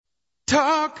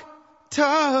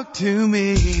Talk to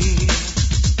me.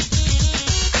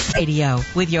 Radio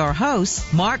with your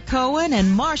hosts, Mark Cohen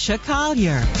and Marcia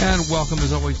Collier. And welcome,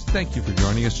 as always. Thank you for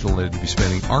joining us. Delighted to be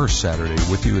spending our Saturday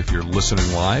with you if you're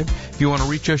listening live. If you want to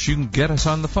reach us, you can get us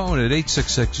on the phone at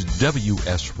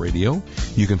 866-WS-Radio.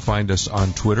 You can find us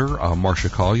on Twitter, Marcia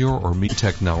Collier, or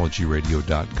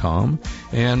MeTechnologyRadio.com.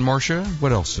 And Marcia,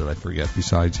 what else did I forget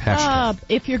besides hashtag?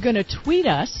 If you're going to tweet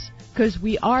us, because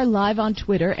we are live on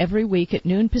Twitter every week at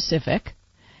noon Pacific,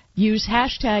 use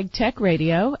hashtag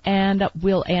TechRadio, and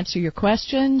we'll answer your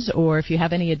questions, or if you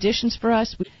have any additions for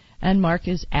us. And Mark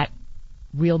is at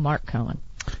Real Mark Cohen.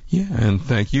 Yeah, and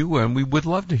thank you. And we would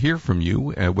love to hear from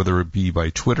you, whether it be by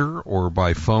Twitter or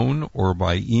by phone or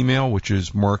by email, which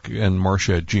is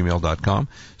markandmarcia@gmail.com.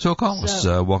 So call us.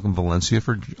 Welcome, Valencia,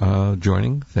 for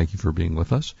joining. Thank you for being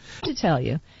with us. To tell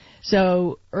you,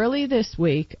 so early this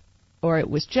week, or it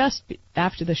was just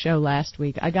after the show last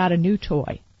week, I got a new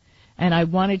toy. And I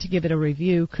wanted to give it a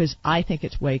review because I think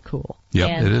it's way cool. Yep,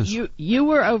 and it is. You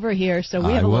were over here, so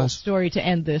we have a little story to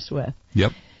end this with.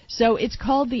 Yep. So it's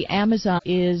called the Amazon.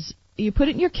 You put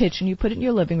it in your kitchen, you put it in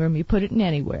your living room, you put it in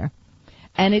anywhere.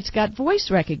 And it's got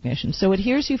voice recognition, so it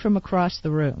hears you from across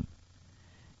the room.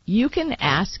 You can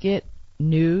ask it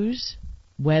news,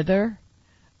 weather,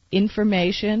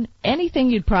 information, anything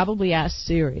you'd probably ask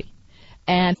Siri.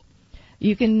 And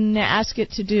you can ask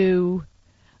it to do...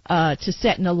 to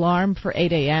set an alarm for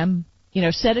 8 a.m.,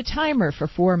 set a timer for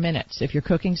 4 minutes if you're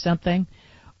cooking something.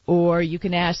 Or you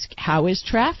can ask, how is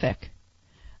traffic?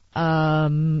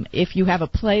 If you have a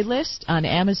playlist on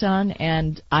Amazon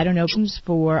and,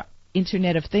 for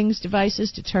Internet of Things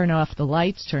devices to turn off the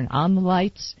lights, turn on the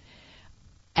lights.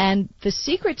 And the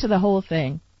secret to the whole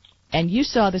thing, and you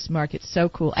saw this, Mark, it's so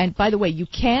cool. And by the way, you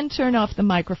can turn off the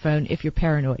microphone if you're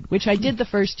paranoid, which I did the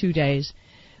first 2 days.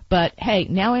 But, hey,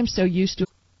 now I'm so used to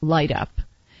light up.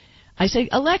 I say,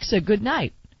 Alexa, good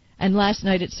night. And last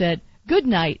night it said, good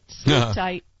night, sleep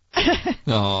tight.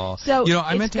 Oh. So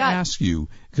I meant to ask you,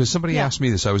 because somebody asked me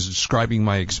this. I was describing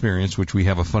my experience, which we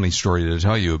have a funny story to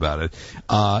tell you about it.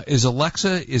 Is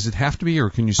Alexa, is it have to be, or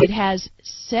can you say? It has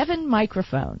 7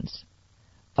 microphones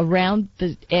around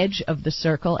the edge of the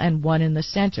circle and 1 in the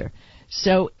center.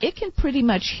 So it can pretty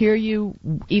much hear you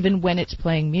even when it's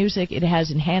playing music. It has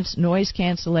enhanced noise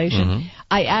cancellation. Mm-hmm.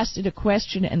 I asked it a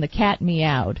question, and the cat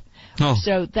meowed. Oh.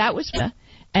 So that was...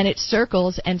 And it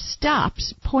circles and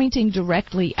stops pointing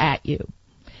directly at you.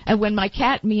 And when my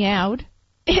cat meowed,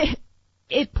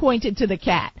 it pointed to the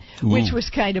cat, which was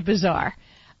kind of bizarre.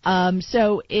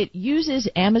 So it uses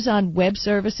Amazon Web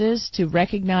Services to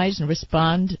recognize and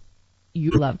respond.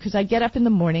 You love, because I get up in the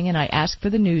morning and I ask for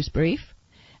the news brief.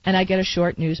 And I get a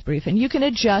short news brief. And you can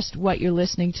adjust what you're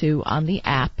listening to on the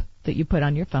app that you put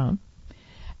on your phone.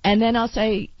 And then I'll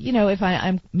say, if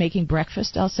I'm making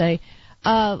breakfast, I'll say,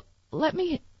 let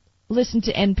me listen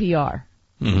to NPR,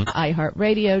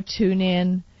 iHeartRadio,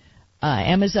 TuneIn,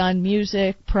 Amazon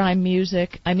Music, Prime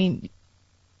Music. I mean,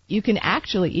 you can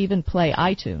actually even play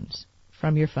iTunes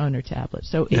from your phone or tablet.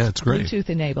 So it's Bluetooth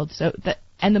enabled. So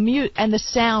and the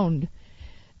sound...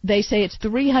 They say it's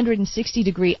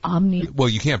 360-degree omni. Well,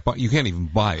 you can't even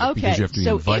buy it because you have to be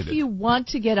invited. So if you want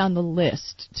to get on the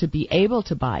list to be able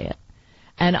to buy it,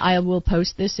 and I will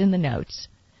post this in the notes,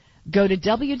 go to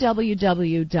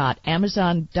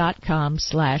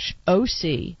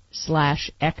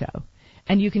www.amazon.com/OC/Echo,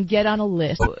 and you can get on a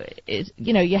list.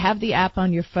 You have the app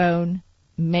on your phone,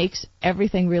 makes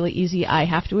everything really easy. I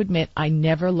have to admit, I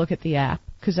never look at the app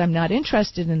because I'm not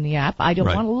interested in the app. I don't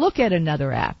want to look at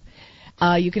another app.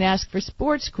 You can ask for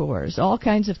sports scores, all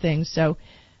kinds of things. So,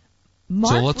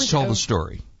 Mark, so let's tell the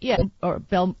story. Yeah, or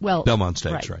Belmont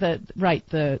Stakes, right?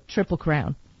 The Triple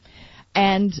Crown.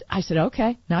 And I said,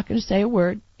 okay, not going to say a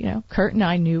word. Kurt and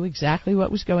I knew exactly what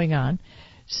was going on.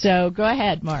 So go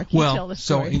ahead, Mark. Tell the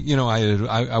story. So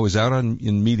I was out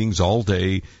in meetings all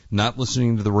day, not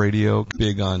listening to the radio,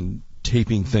 big on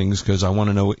taping things because I want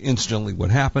to know instantly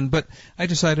what happened. But I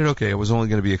decided, okay, I was only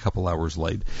going to be a couple hours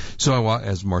late. So I,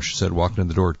 as Marcia said, walked in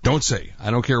the door. Don't say.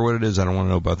 I don't care what it is. I don't want to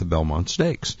know about the Belmont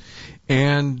Stakes.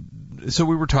 And so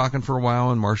we were talking for a while,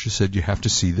 and Marcia said, you have to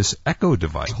see this Echo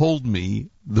device. Told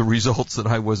me the results that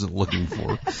I wasn't looking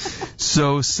for.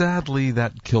 So sadly,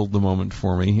 that killed the moment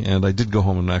for me. And I did go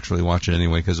home and actually watch it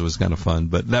anyway because it was kind of fun.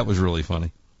 But that was really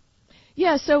funny.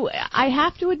 Yeah, so I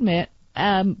have to admit,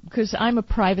 because I'm a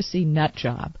privacy nut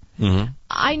job. Mm-hmm.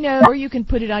 I know, or you can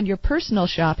put it on your personal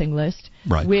shopping list,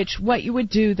 which what you would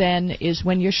do then is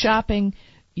when you're shopping,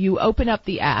 you open up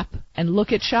the app and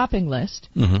look at shopping list,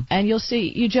 and you'll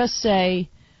see, you just say,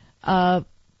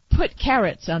 put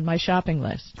carrots on my shopping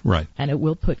list. Right. And it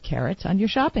will put carrots on your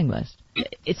shopping list.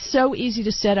 It's so easy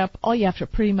to set up. All you have to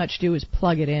pretty much do is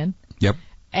plug it in. Yep.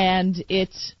 And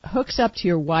it hooks up to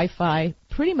your Wi-Fi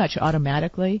pretty much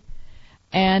automatically.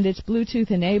 And it's Bluetooth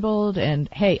enabled. And,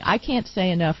 hey, I can't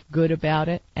say enough good about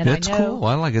it. And That's I know, cool.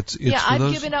 I like it. It's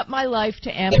I've given up my life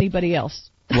to anybody else.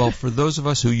 Well, for those of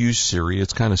us who use Siri,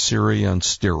 it's kind of Siri on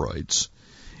steroids.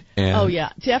 And oh,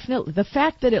 yeah, definitely. The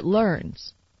fact that it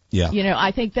learns. Yeah.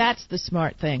 I think that's the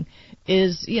smart thing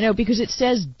is, because it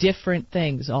says different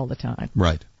things all the time.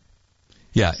 Right.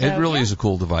 Yeah, So, it really is a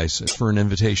cool device. It's for an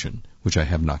invitation, which I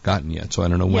have not gotten yet, so I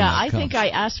don't know when that I comes. think I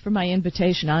asked for my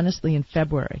invitation, honestly, in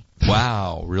February.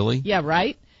 Wow, really? Yeah,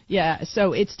 right? Yeah,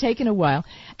 so it's taken a while.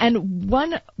 And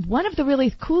one of the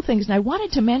really cool things, and I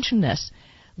wanted to mention this,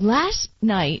 last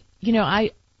night,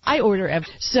 I order,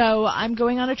 so I'm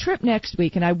going on a trip next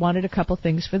week, and I wanted a couple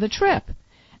things for the trip.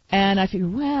 And I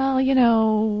figured, well,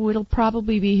 it'll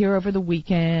probably be here over the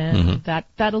weekend. Mm-hmm.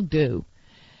 That'll do.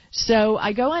 So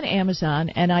I go on Amazon,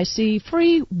 and I see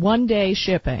free one-day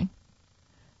shipping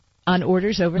on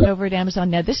orders over and over at Amazon.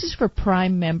 Now, this is for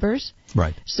Prime members.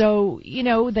 Right. So,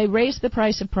 they raised the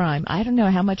price of Prime. I don't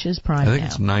know how much is Prime now. I think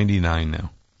it's $99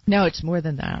 now. No, it's more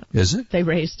than that. Is it? They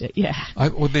raised it, yeah.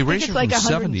 They raised it from like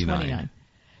 $79.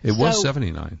 It was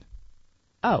 $79.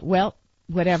 Oh, well,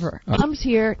 whatever. Comes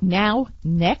here now,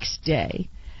 next day,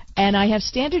 and I have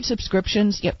standard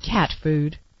subscriptions, cat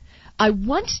food. I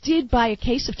once did buy a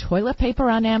case of toilet paper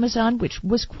on Amazon, which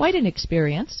was quite an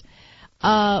experience.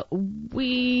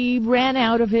 We ran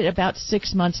out of it about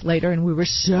 6 months later, and we were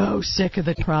so sick of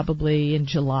it probably in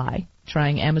July,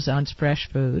 trying Amazon's fresh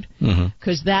food,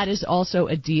 because that is also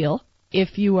a deal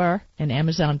if you are an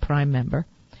Amazon Prime member.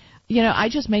 I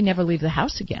just may never leave the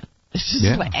house again. It's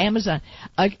just like Amazon.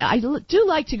 I do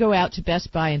like to go out to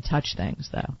Best Buy and touch things,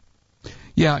 though.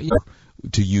 Yeah,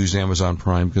 to use Amazon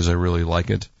Prime because I really like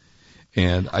it.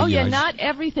 And not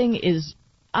everything is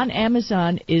on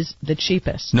Amazon is the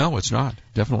cheapest. No, it's not.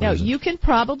 Definitely No, isn't. you can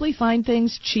probably find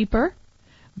things cheaper,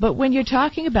 but when you're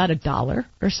talking about $1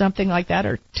 or something like that,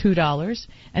 or $2,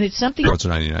 and it's something... It's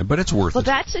 $99, but it's worth it. Well,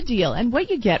 that's a deal. And what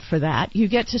you get for that, you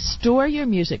get to store your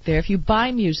music there. If you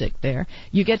buy music there,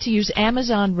 you get to use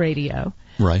Amazon Radio.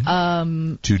 Right.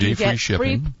 2-day free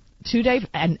shipping. 2-day,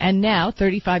 and now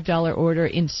 $35 order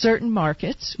in certain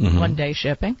markets, 1-day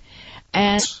shipping.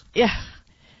 And,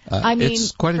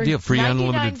 it's quite a deal. Free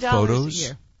unlimited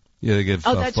photos. Yeah, they give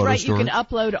that's photo right. storage. You can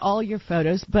upload all your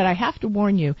photos, but I have to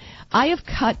warn you, I have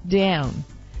cut down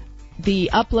the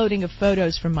uploading of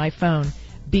photos from my phone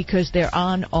because they're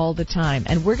on all the time.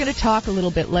 And we're going to talk a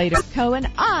little bit later. Cohen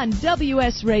on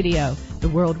WS Radio, the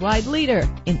worldwide leader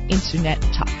in Internet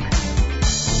talk.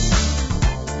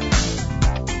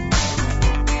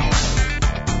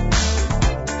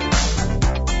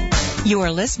 You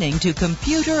are listening to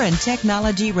Computer and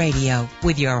Technology Radio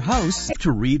with your host.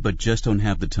 To read but just don't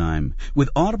have the time. With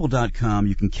Audible.com,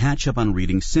 you can catch up on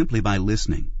reading simply by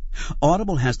listening.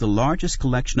 Audible has the largest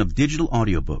collection of digital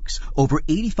audiobooks, over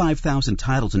 85,000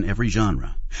 titles in every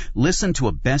genre. Listen to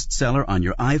a bestseller on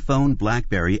your iPhone,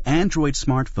 BlackBerry, Android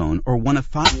smartphone, or one of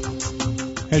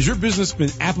 5. Has your business been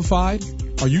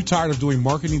appified? Are you tired of doing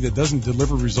marketing that doesn't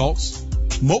deliver results?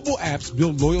 Mobile apps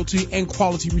build loyalty and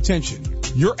quality retention.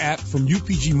 Your app from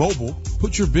UPG Mobile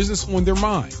puts your business on their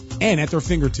mind and at their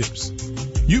fingertips.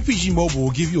 UPG Mobile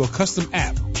will give you a custom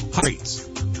app, rates,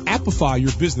 appify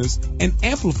your business, and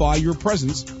amplify your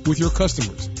presence with your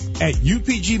customers at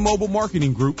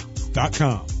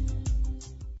upgmobilemarketinggroup.com.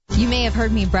 You may have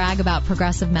heard me brag about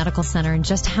Progressive Medical Center and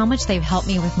just how much they've helped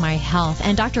me with my health.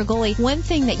 And Dr. Goley, one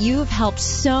thing that you have helped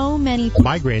so many...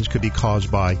 Migraines could be caused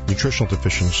by nutritional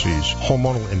deficiencies,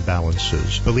 hormonal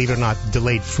imbalances, believe it or not,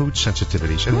 delayed food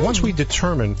sensitivities. And once we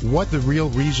determine what the real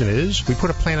reason is, we put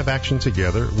a plan of action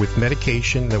together with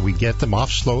medication that we get them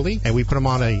off slowly, and we put them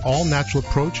on an all-natural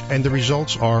approach, and the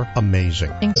results are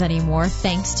amazing. Anymore,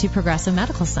 thanks to Progressive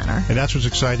Medical Center. And that's what's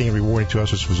exciting and rewarding to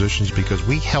us as physicians, because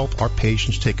we help our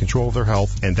patients take control of their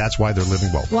health, and that's why they're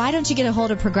living well. Why don't you get a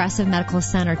hold of Progressive Medical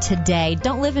Center today?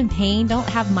 Don't live in pain. Don't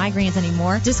have migraines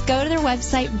anymore. Just go to their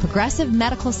website,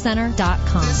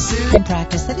 progressivemedicalcenter.com. In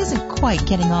practice that isn't quite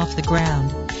getting off the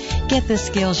ground. Get the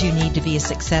skills you need to be a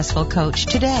successful coach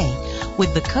today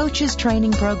with the Coaches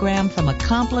Training Program from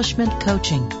Accomplishment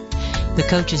Coaching. The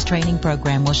Coaches Training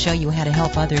Program will show you how to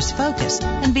help others focus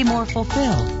and be more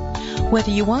fulfilled.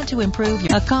 Whether you want to improve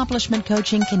your accomplishment,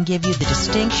 coaching can give you the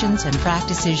distinctions and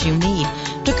practices you need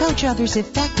to coach others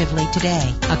effectively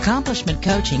today. Accomplishment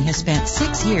Coaching has spent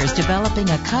 6 years developing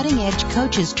a cutting-edge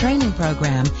coaches training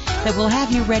program that will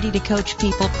have you ready to coach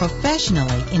people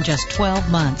professionally in just 12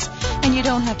 months. And you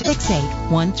don't have to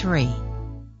 6813.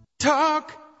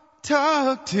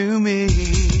 Talk to me.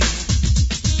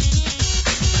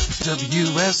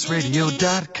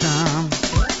 WSRadio.com.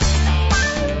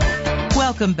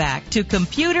 Welcome back to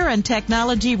Computer and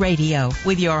Technology Radio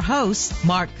with your hosts,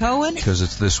 Mark Cohen. Because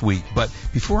it's this week. But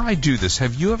before I do this,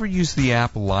 have you ever used the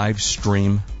app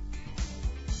Livestream?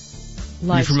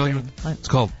 Live you familiar stream. with it? It's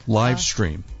called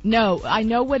Livestream. No, I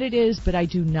know what it is, but I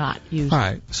do not use All it.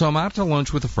 right. So I'm out to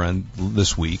lunch with a friend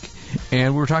this week,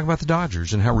 and we were talking about the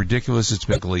Dodgers and how ridiculous it's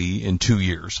been in 2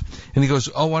 years. And he goes,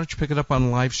 "Oh, why don't you pick it up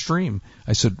on Livestream?"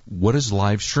 I said, "What is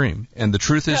Livestream?" And the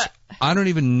truth is, I don't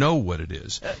even know what it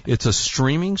is. It's a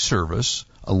streaming service,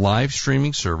 a live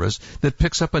streaming service that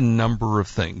picks up a number of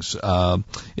things.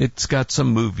 It's got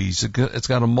some movies. It's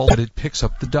got a but it picks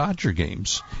up the Dodger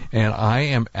games. And I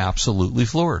am absolutely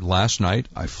floored. Last night,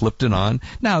 I flipped it on.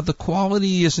 Now, the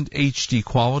quality isn't HD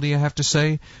quality, I have to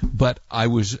say, but I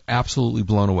was absolutely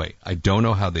blown away. I don't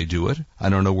know how they do it. I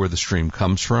don't know where the stream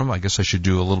comes from. I guess I should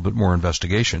do a little bit more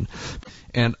investigation.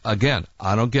 And again,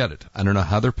 I don't get it. I don't know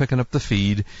how they're picking up the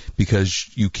feed because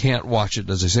you can't watch it,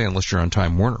 as I say, unless you're on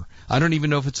Time Warner. I don't even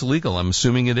know if it's legal. I'm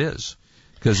assuming it is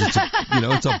because it's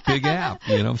it's a big app.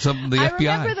 Something the FBI.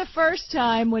 I remember the first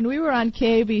time when we were on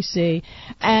KBC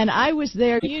and I was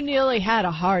there. You nearly had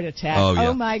a heart attack. Oh, yeah.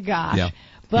 Oh my gosh. Yeah.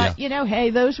 But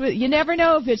hey, you never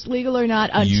know if it's legal or not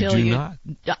until you know.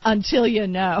 Until you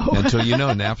know,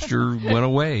 Napster went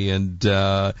away, and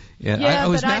I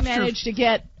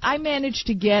managed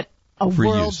to get a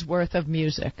world's worth of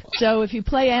music. So if you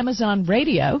play Amazon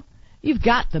Radio, you've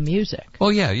got the music. Oh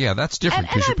yeah, that's different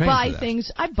because you're paying for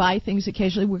that. I buy things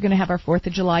occasionally. We're going to have our 4th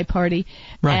of July party,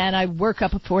 right. And I work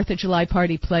up a 4th of July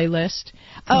party playlist.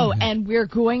 And we're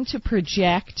going to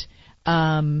project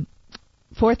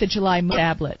 4th of July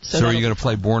tablet. So are you going to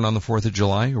play Born on the 4th of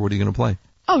July, or what are you going to play?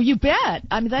 Oh, you bet.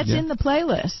 I mean, that's in the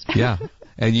playlist. Yeah,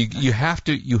 and you have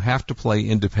to play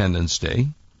Independence Day.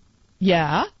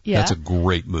 Yeah. That's a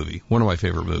great movie. One of my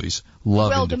favorite movies.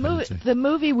 Love Independence Day. The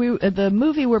movie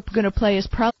we're going to play is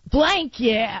probably Blank.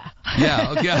 Yeah.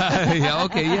 Yeah.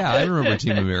 Okay. I remember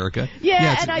Team America.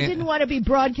 Yeah, and I didn't want to be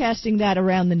broadcasting that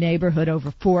around the neighborhood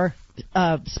over 4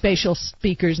 spatial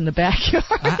speakers in the backyard.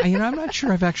 I'm not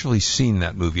sure I've actually seen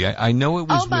that movie. I know it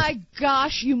was. Oh my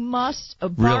gosh, you must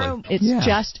borrow. Really? It's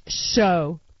just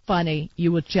so funny.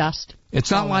 You will just. It's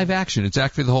not live action. It's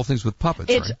actually the whole thing's with puppets.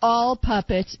 It's right? all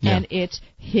puppets, and it's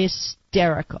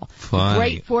hysterical. Funny.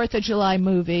 Great 4th of July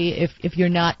movie if you're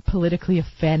not politically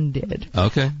offended.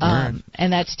 Okay. All right.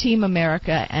 And that's Team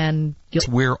America, and it's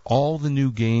where all the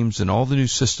new games and all the new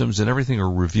systems and everything are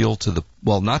revealed to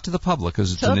not to the public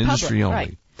because it's an industry only.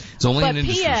 Right. It's only an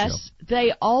industry show. P.S.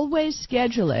 They always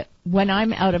schedule it when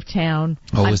I'm out of town.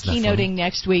 Oh, I'm isn't that keynoting funny?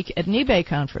 next week at an eBay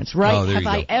conference, right? Oh, there have you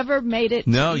I go. ever made it?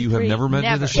 No, you have never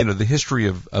met this. The history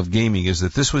of gaming is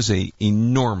that this was a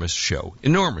enormous show. It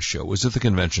was at the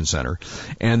convention center.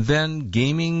 And then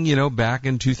gaming, back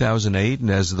in 2008, and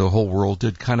as the whole world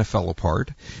did, kind of fell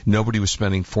apart. Nobody was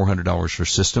spending $400 for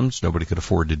systems. Nobody could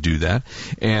afford to do that.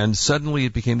 And suddenly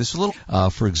it became this little,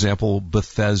 for example,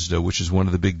 Bethesda, which is one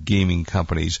of the big gaming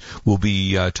companies, will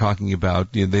be talking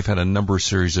about, they've had a number of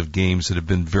series of games that have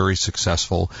been very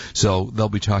successful. So they'll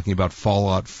be talking about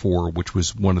Fallout 4, which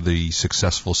was one of the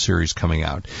successful series coming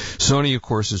out. Sony, of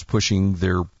course, is pushing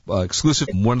their exclusive.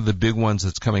 One of the big ones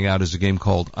that's coming out is a game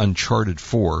called Uncharted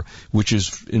 4, which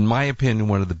is, in my opinion,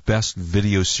 one of the best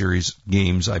video series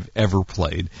games I've ever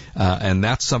played. And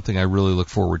that's something I really look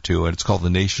forward to. And it's called the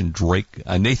Nathan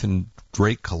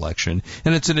Drake collection,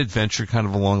 and it's an adventure kind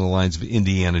of along the lines of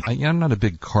Indiana. I'm not a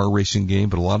big car racing game,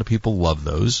 but a lot of people love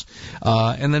those.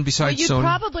 And then besides you'd Sony,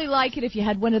 probably like it if you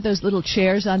had one of those little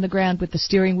chairs on the ground with the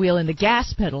steering wheel and the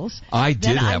gas pedals. I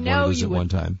did have one of those at one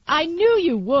time. I knew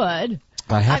you would.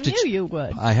 I knew you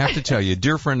would. I have to tell you, a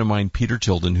dear friend of mine, Peter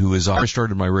Tilden, who is I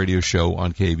started my radio show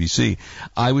on KBC.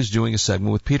 I was doing a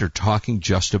segment with Peter talking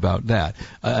just about that.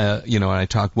 And I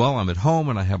talked, I'm at home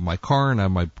and I have my car and I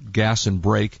have my gas and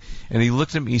brake. And he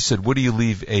looked at me, he said, "What do you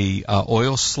leave, a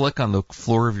oil slick on the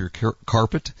floor of your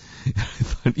carpet?" I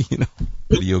thought,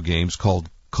 video games called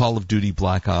Call of Duty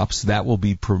Black Ops. That will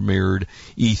be premiered.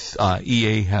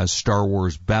 EA has Star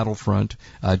Wars Battlefront,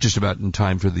 just about in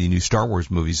time for the new Star Wars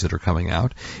movies that are coming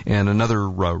out. And another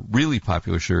really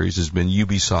popular series has been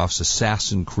Ubisoft's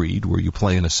Assassin's Creed, where you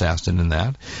play an assassin in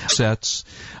that. Sets.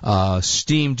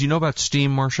 Steam. Do you know about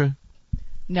Steam, Marcia?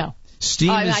 No.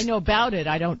 Steam is I know about it.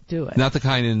 I don't do it. not the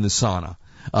kind in the sauna.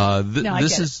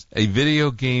 This is a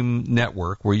video game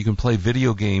network where you can play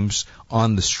video games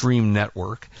on the Stream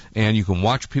network, and you can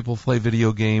watch people play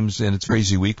video games, and it's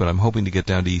crazy week, but I'm hoping to get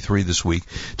down to E3 this week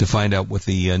to find out what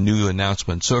the new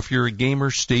announcement. So if you're a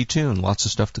gamer, stay tuned. Lots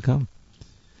of stuff to come.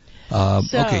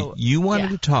 Okay, you wanted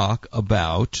to talk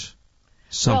about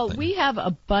something. Well, we have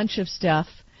a bunch of stuff.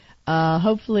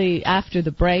 Hopefully after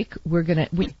the break,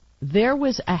 there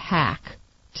was a hack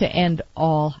to end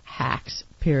all hacks,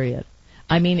 period.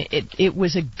 I mean, it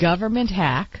was a government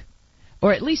hack,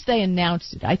 or at least they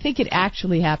announced it. I think it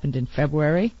actually happened in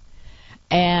February,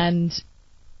 and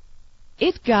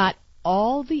it got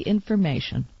all the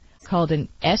information called an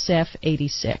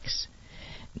SF-86.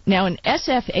 Now, an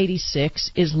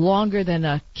SF-86 is longer than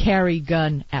a carry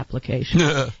gun application.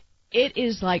 It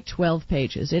is like 12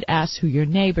 pages. It asks who your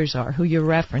neighbors are, who your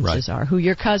references are, who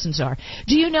your cousins are.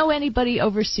 Do you know anybody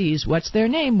overseas? What's their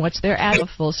name? What's their address?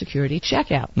 Full security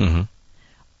checkout. Mm-hmm.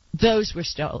 Those were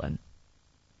stolen.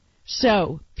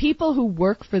 So, people who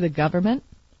work for the government,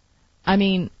 I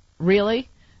mean, really?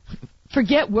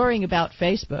 Forget worrying about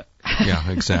Facebook.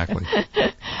 Yeah, exactly.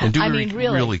 And do we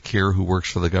really care who works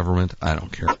for the government? I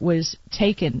don't care. What was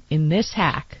taken in this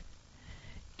hack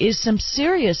is some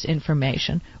serious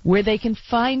information where they can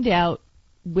find out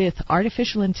with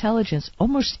artificial intelligence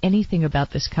almost anything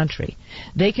about this country.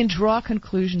 They can draw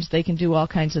conclusions. They can do all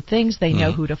kinds of things. They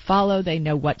know who to follow. They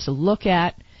know what to look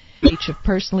at. Each of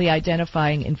personally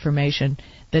identifying information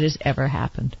that has ever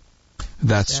happened.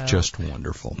 That's just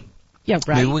wonderful. Yeah,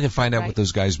 right. Maybe we can find out what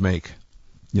those guys make.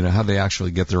 You know, how they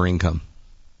actually get their income.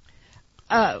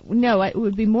 No, it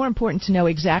would be more important to know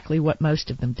exactly what most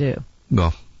of them do.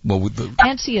 Well, with the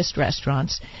fanciest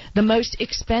restaurants, the most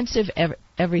expensive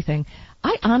everything.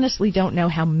 I honestly don't know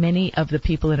how many of the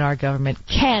people in our government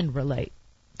can relate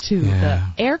to the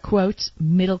air quotes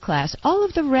middle class. All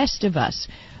of the rest of us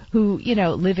who, you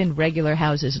know, live in regular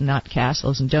houses and not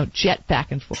castles and don't jet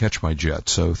back and forth. Catch my jet,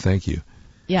 so thank you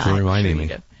for reminding me.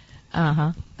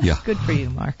 Uh-huh. Yeah. Good for you,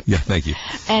 Mark. Yeah, thank you.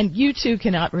 And you too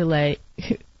cannot relate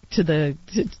to the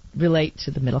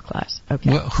middle class.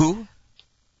 Okay. Well, who?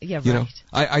 Yeah, right. You know,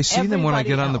 I see them when I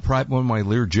get on on my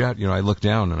Lear jet. You know, I look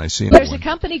down and I see them. There's a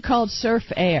company called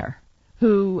Surf Air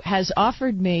who has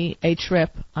offered me a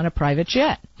trip on a private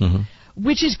jet. Mm-hmm.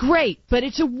 Which is great, but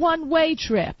it's a one-way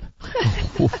trip.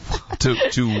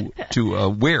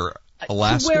 to where?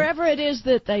 Alaska? To wherever it is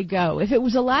that they go. If it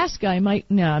was Alaska, I'm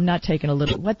not taking a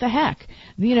little. What the heck?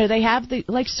 You know, they have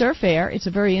like Surf Air. It's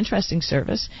a very interesting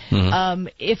service. Mm-hmm.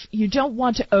 If you don't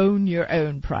want to own your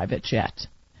own private jet,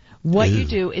 what you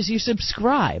do is you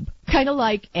subscribe, kind of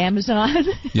like Amazon.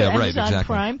 Yeah, Amazon right, exactly.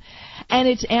 Prime. And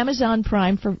it's Amazon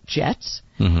Prime for jets.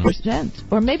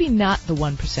 Mm-hmm. Or maybe not the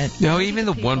 1%. No, even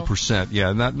the 1%.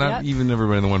 Yeah, not even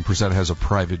everybody in the 1% has a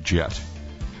private jet.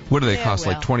 What do they cost?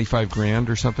 Like $25,000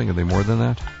 or something? Are they more than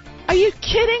that? Are you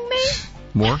kidding me?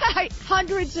 More?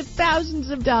 Hundreds of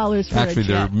thousands of dollars for Actually, a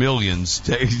jet. they're millions.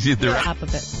 They're half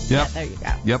of it. Yep. Yeah, there you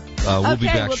go. Yep. We'll be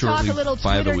back shortly. We'll talk a little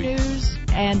Buy Twitter news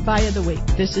and Buy of the Week.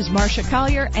 This is Marcia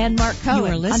Collier and Mark Cohen.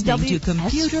 You are listening to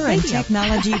Computer and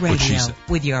Technology Radio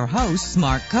with your hosts,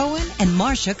 Mark Cohen and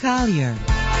Marcia Collier.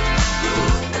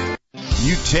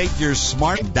 You take your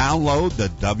smart, download the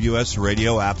WS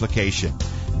Radio application.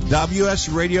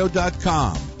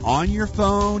 WSRadio.com. On your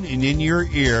phone and in your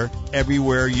ear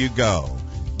everywhere you go.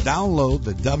 Download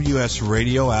the WS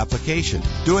Radio application.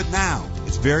 Do it now.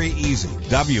 It's very easy.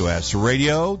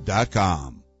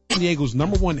 WSRadio.com. San Diego's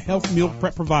 #1 health meal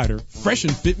prep provider, Fresh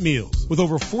and Fit Meals, with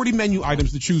over 40 menu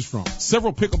items to choose from.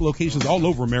 Several pickup locations all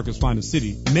over America's finest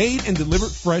city. Made and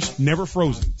delivered fresh, never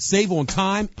frozen. Save on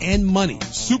time and money.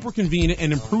 Super convenient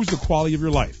and improves the quality of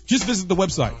your life. Just visit the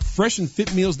website,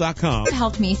 freshandfitmeals.com. It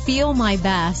helped me feel my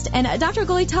best. And Dr.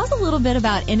 Goley, tell us a little bit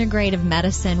about integrative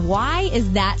medicine. Why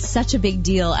is that such a big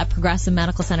deal at Progressive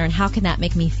Medical Center, and how can that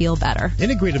make me feel better?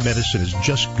 Integrative medicine is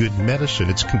just good medicine.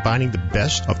 It's combining the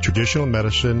best of traditional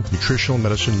medicine, nutritional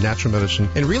medicine, natural medicine,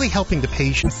 and really helping the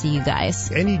patient. See you guys.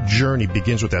 Any journey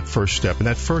begins with that first step, and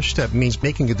that first step means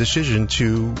making a decision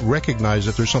to recognize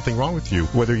that there's something wrong with you.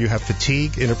 Whether you have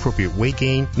fatigue, inappropriate weight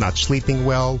gain, not sleeping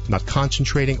well, not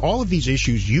concentrating, all of these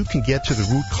issues, you can get to the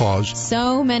root cause.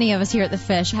 So many of us here at The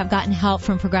Fish have gotten help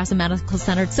from Progressive Medical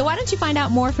Center, so why don't you find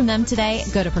out more from them today?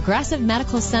 Go to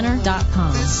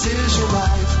ProgressiveMedicalCenter.com. This is your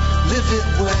life. Live it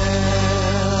well.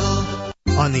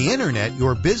 On the internet,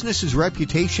 your business's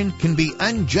reputation can be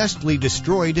unjustly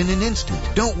destroyed in an instant.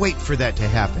 Don't wait for that to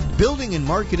happen. Building and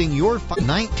marketing your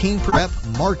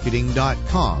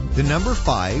 19repmarketing.com. The number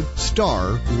 5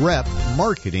 star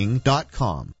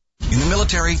repmarketing.com. In the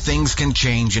military, things can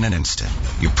change in an instant.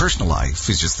 Your personal life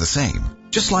is just the same.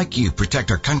 Just like you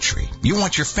protect our country, you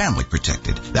want your family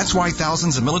protected. That's why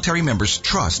thousands of military members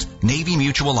trust Navy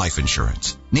Mutual Life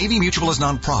Insurance. Navy Mutual is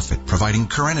nonprofit, providing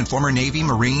current and former Navy,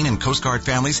 Marine, and Coast Guard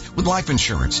families with life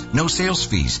insurance, no sales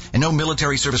fees, and no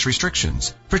military service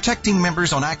restrictions. Protecting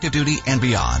members on active duty and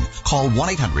beyond. Call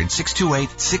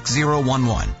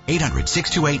 1-800-628-6011.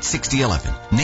 800-628-6011.